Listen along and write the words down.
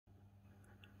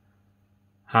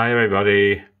Hi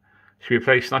everybody. Should we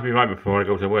play Snappy right before I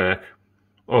go to work?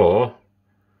 Or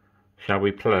shall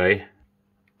we play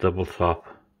double top?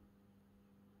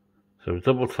 So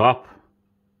double top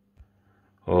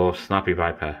or Snappy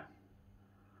Viper?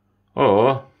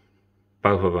 Or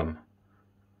both of them?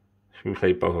 Should we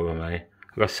play both of them, eh?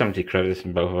 I've got 70 credits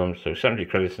in both of them, so 70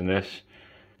 credits in this,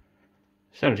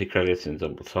 70 credits in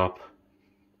double top.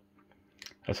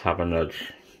 Let's have a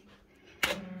nudge.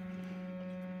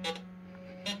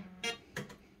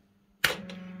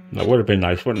 That would have been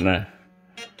nice, wouldn't it?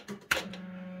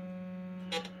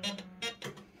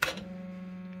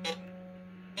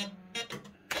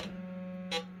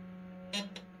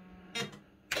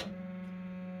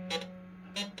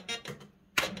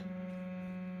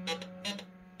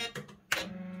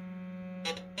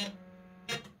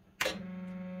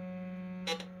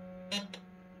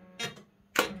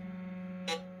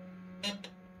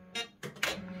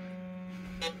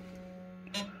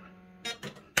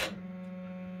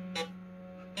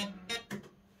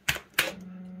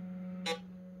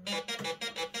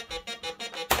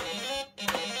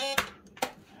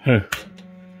 Huh.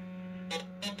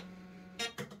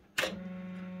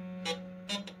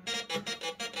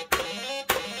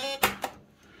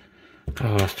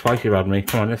 Oh, that's twice you've had me.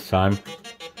 Come on, this time.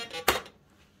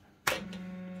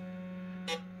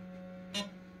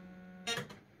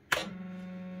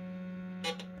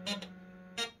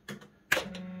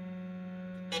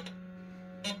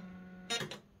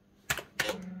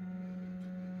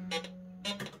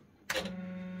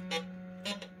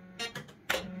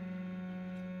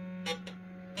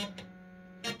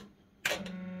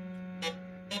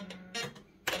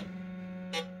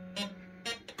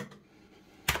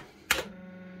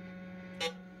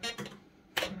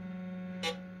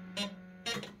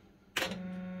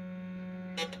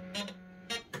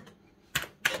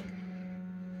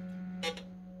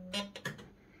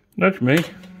 That's me.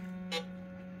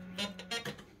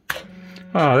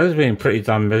 Oh, this has been pretty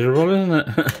damn miserable, isn't it?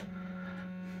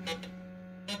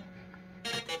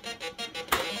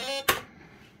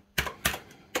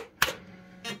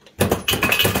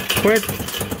 Quit.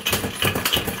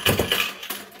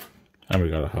 And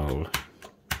we got a hold.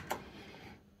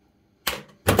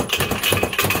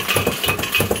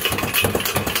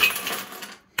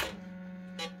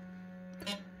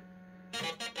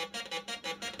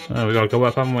 Oh, we gotta go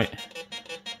up, haven't we?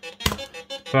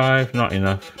 5, not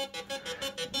enough.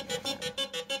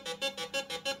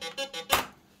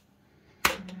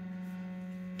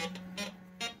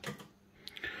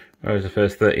 There's the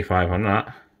first 35 on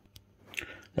that.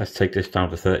 Let's take this down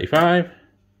to 35.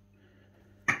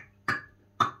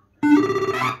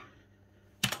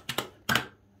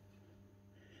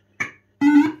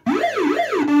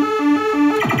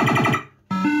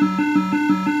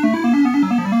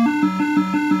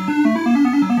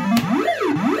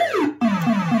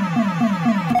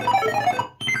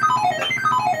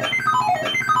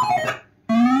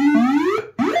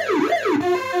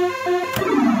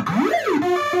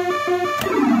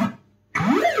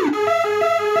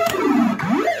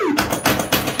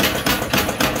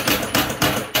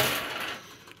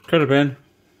 Could have been.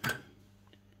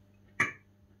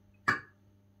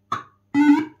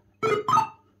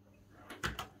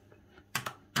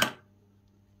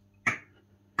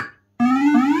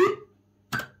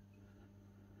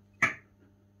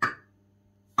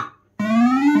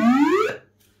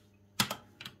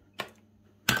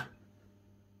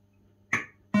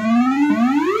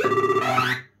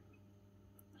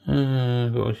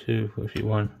 What was she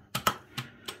one?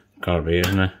 Gotta be,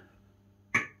 isn't it?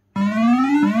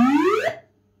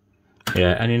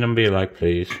 Yeah, any number you like,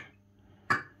 please.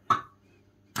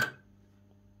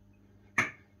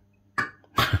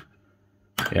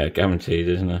 Yeah, guaranteed,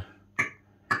 isn't it?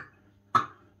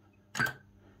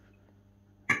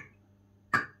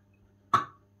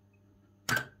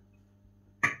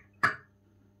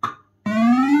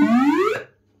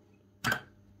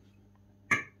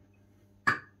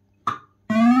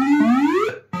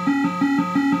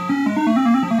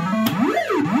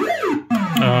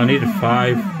 Oh, I need a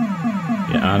 5.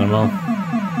 You animal.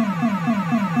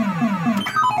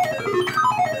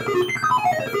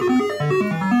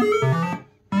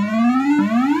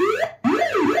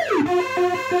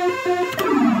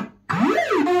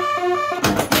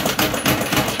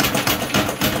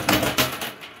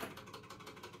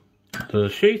 To the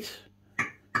sheet.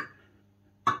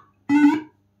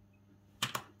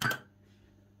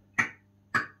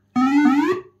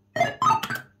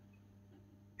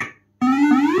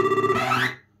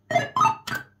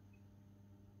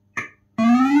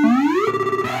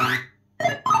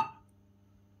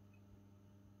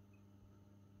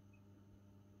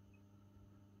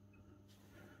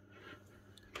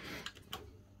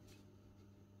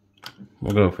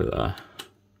 We'll go for that.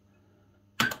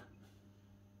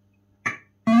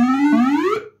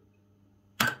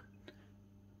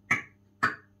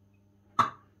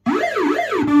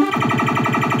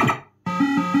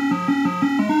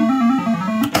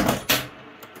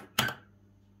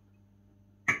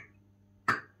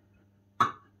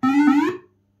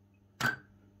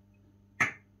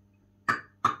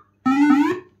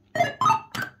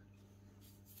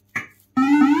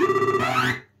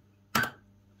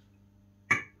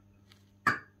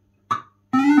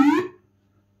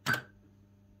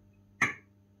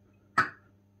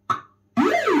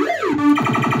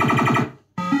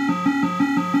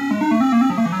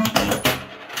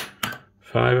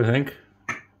 Five, I think.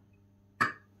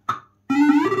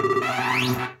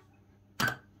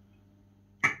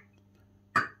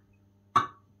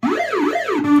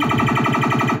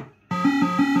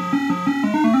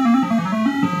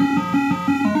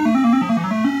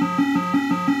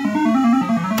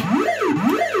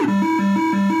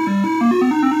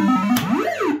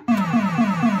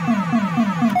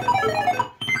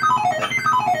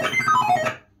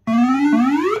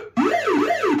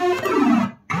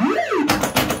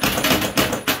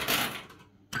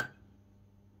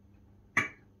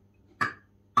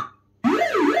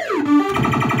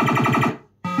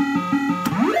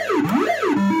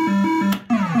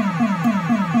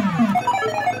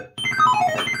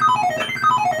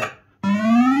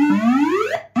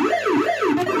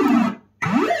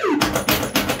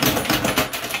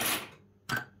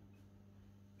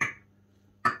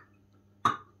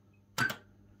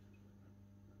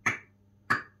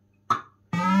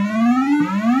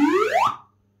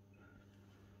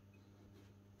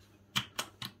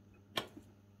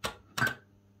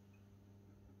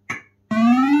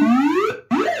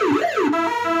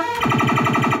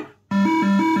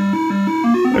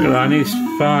 Look at that, I need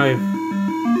 5.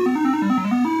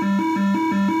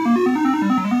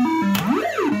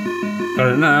 Got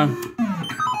it now.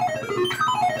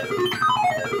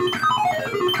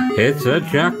 It's a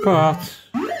jackpot.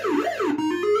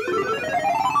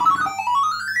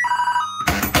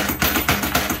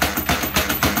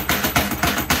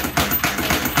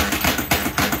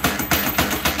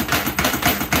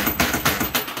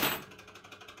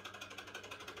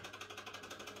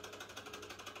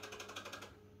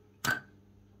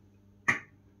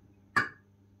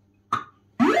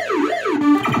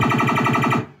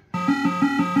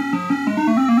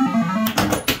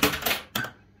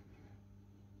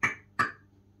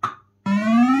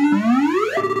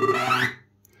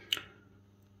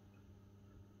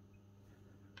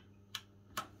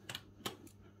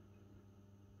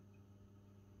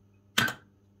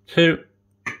 Two.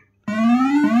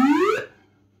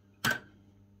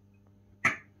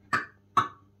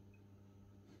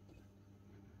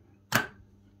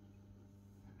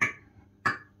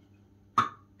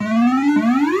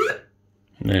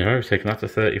 There you go, we've taken that to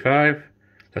 35.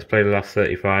 Let's play the last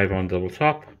 35 on double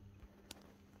top.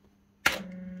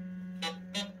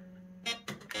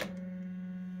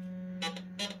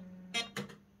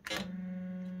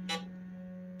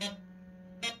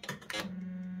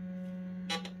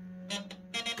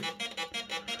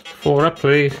 Four up,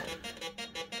 please.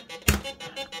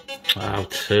 Oh,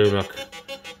 2, look.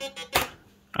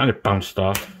 And it bounced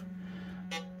off.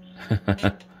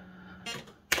 That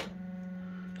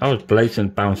was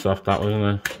blatant bounce off, that,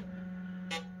 wasn't it?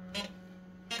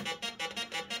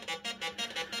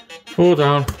 4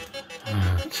 down.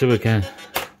 2 again.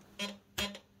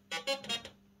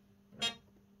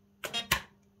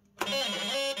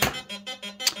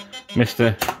 Missed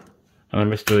it. And I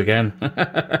missed it again.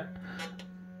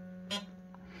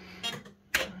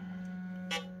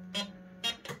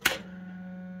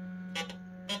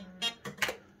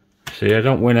 See, I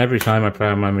don't win every time I play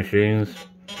on my machines.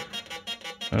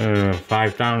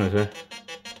 5 down, is it?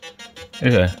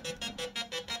 Is it?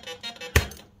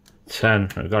 10.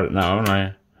 I got it now, haven't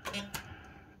I?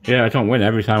 Yeah, I don't win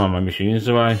every time on my machines,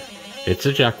 do I? It's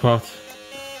a jackpot.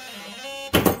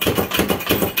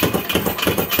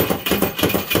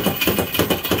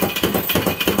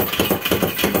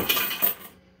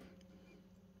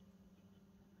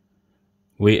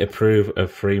 We approve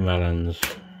of free melons.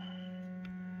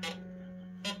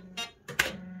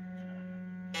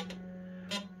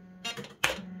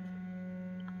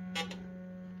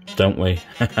 Don't we?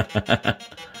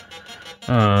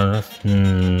 Oh, that's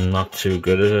not too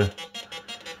good, is it?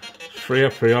 3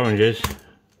 up, 3 oranges.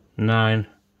 9.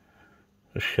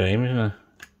 A shame, isn't it?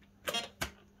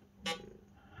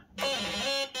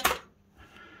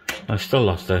 I still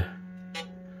lost it.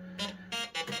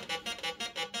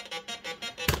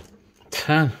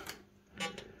 10.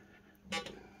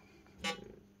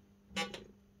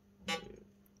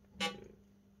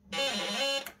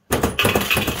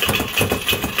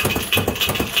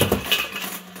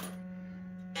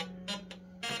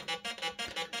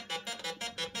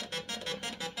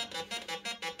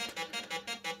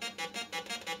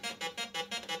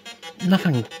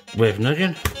 Nothing worth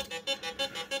nudging.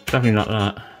 Definitely not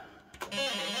that.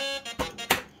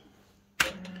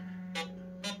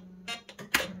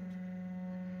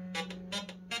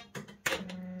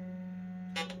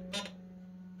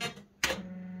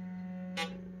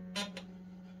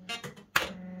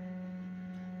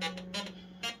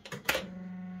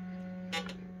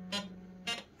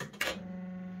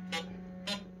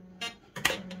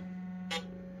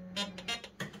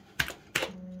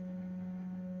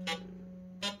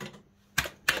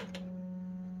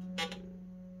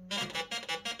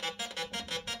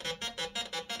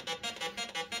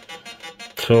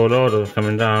 Tall order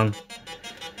coming down.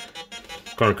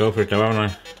 Gotta go for it though, haven't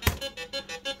I?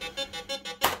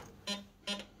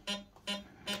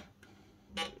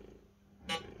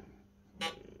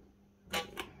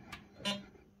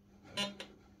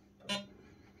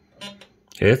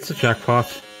 It's a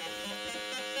jackpot.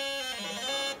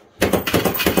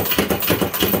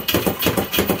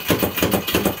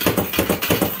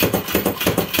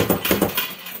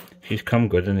 She's come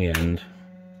good in the end.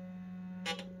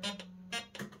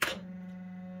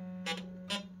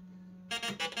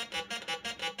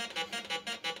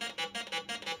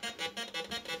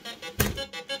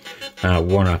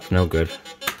 One up, no good.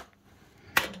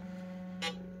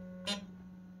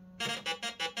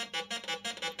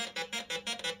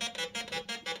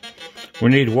 We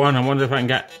need one. I wonder if I can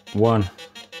get one.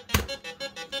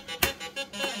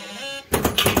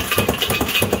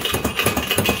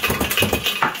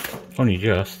 Only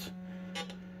just.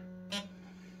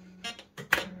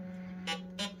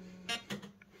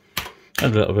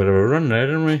 Had a little bit of a run there,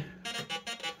 didn't we?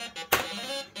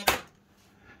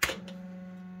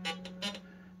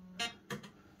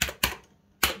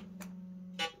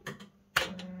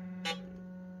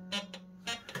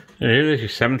 There's your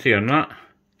 70 on that.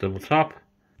 Double top.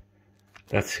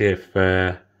 Let's see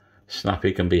if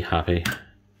Snappy can be happy.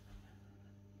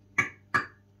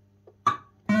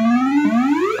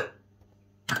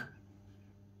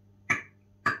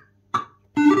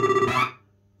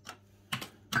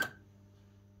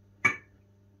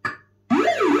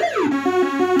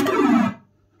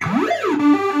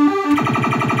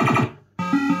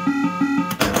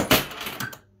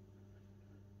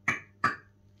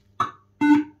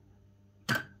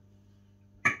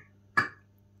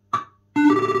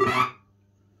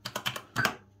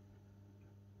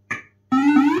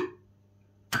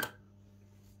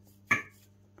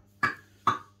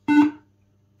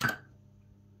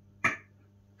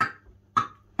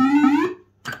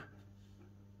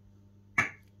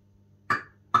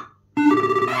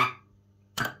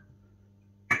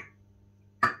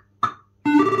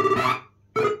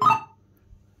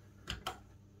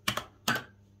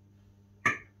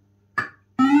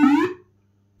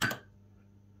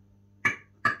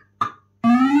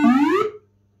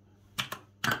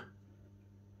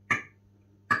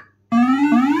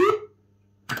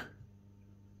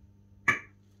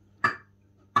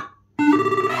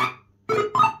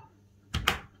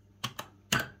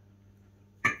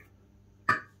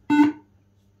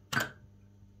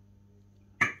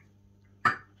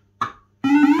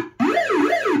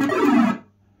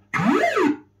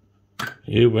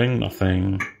 You win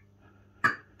nothing.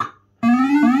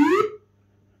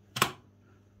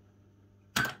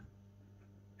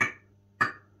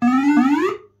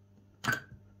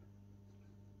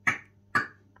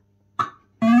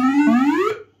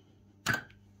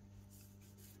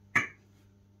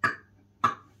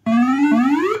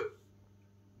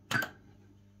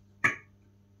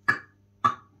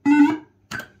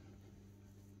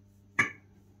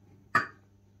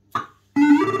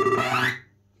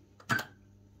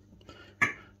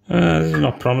 This is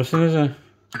not promising, is it?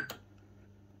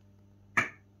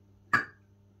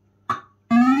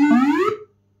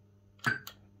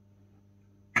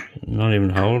 Not even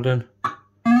holding.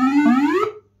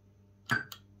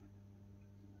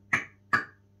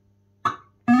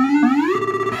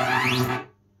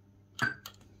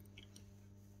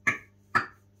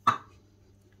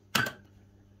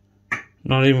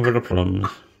 Not even for the plums.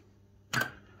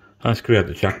 That's we had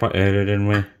the jackpot area, didn't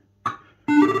we?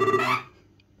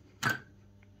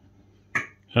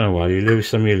 Oh well, you lose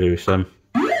some, you lose some.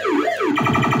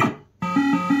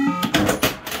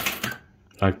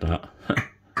 Like that.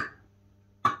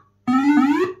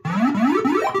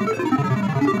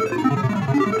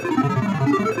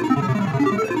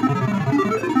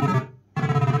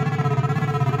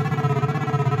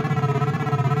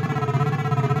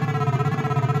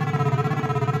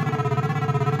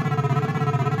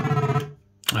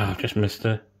 Oh, just missed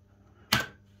it.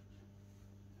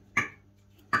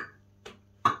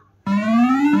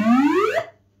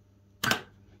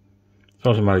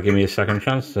 Thought might give me a second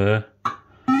chance there.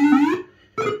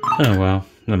 Oh well,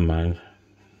 never mind.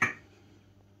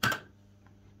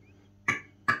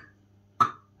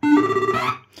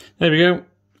 There we go.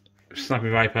 Snappy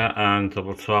Viper and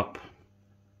double top.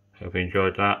 Hope you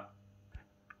enjoyed that.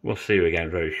 We'll see you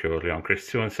again very shortly on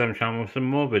Chris217 channel with some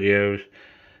more videos.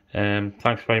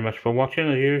 Thanks very much for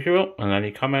watching as usual, and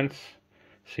any comments.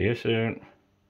 See you soon.